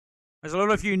As a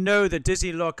lot of you know, the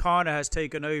Disney Lorcana has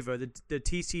taken over the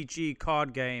TCG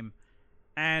card game,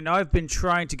 and I've been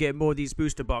trying to get more of these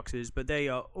booster boxes, but they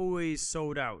are always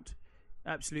sold out.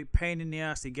 Absolute pain in the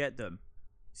ass to get them.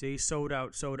 See, sold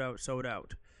out, sold out, sold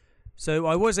out. So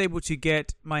I was able to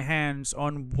get my hands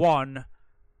on one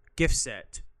gift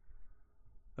set,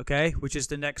 okay, which is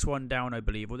the next one down, I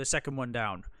believe, or the second one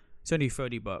down. It's only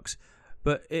 $30,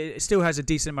 but it still has a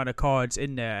decent amount of cards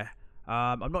in there.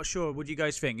 I'm not sure. What do you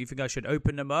guys think? You think I should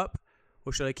open them up,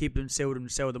 or should I keep them sealed and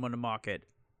sell them on the market?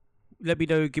 Let me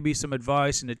know. Give me some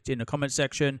advice in the comment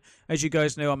section. As you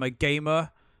guys know, I'm a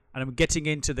gamer, and I'm getting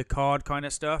into the card kind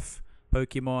of stuff.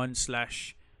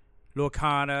 Pokemon /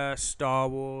 Lorcana, Star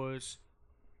Wars,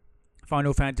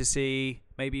 Final Fantasy,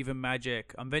 maybe even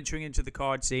Magic. I'm venturing into the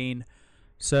card scene.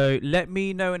 So let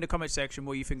me know in the comment section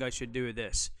what you think I should do with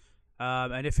this.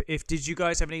 And if did you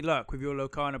guys have any luck with your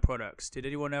Lorcana products? Did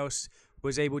anyone else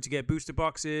was able to get booster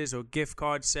boxes or gift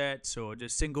card sets or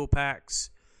just single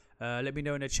packs? Let me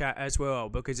know in the chat as well,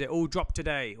 because it all dropped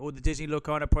today. All the Disney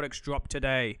Lorcana products dropped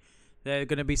today. They're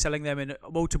going to be selling them in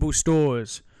multiple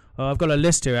stores. I've got a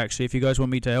list here actually if you guys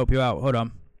want me to help you out. Hold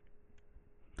on.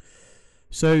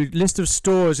 So list of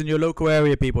stores in your local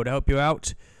area, people, to help you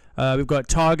out. We've got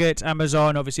Target,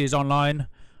 Amazon, obviously is online.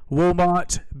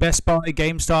 Walmart, Best Buy,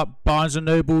 GameStop, Barnes &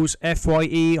 Nobles,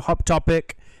 FYE, Hot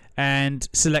Topic, and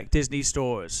select Disney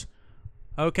stores.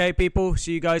 Okay, people,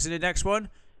 see you guys in the next one.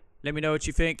 Let me know what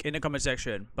you think in the comment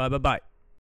section. Bye, bye, bye.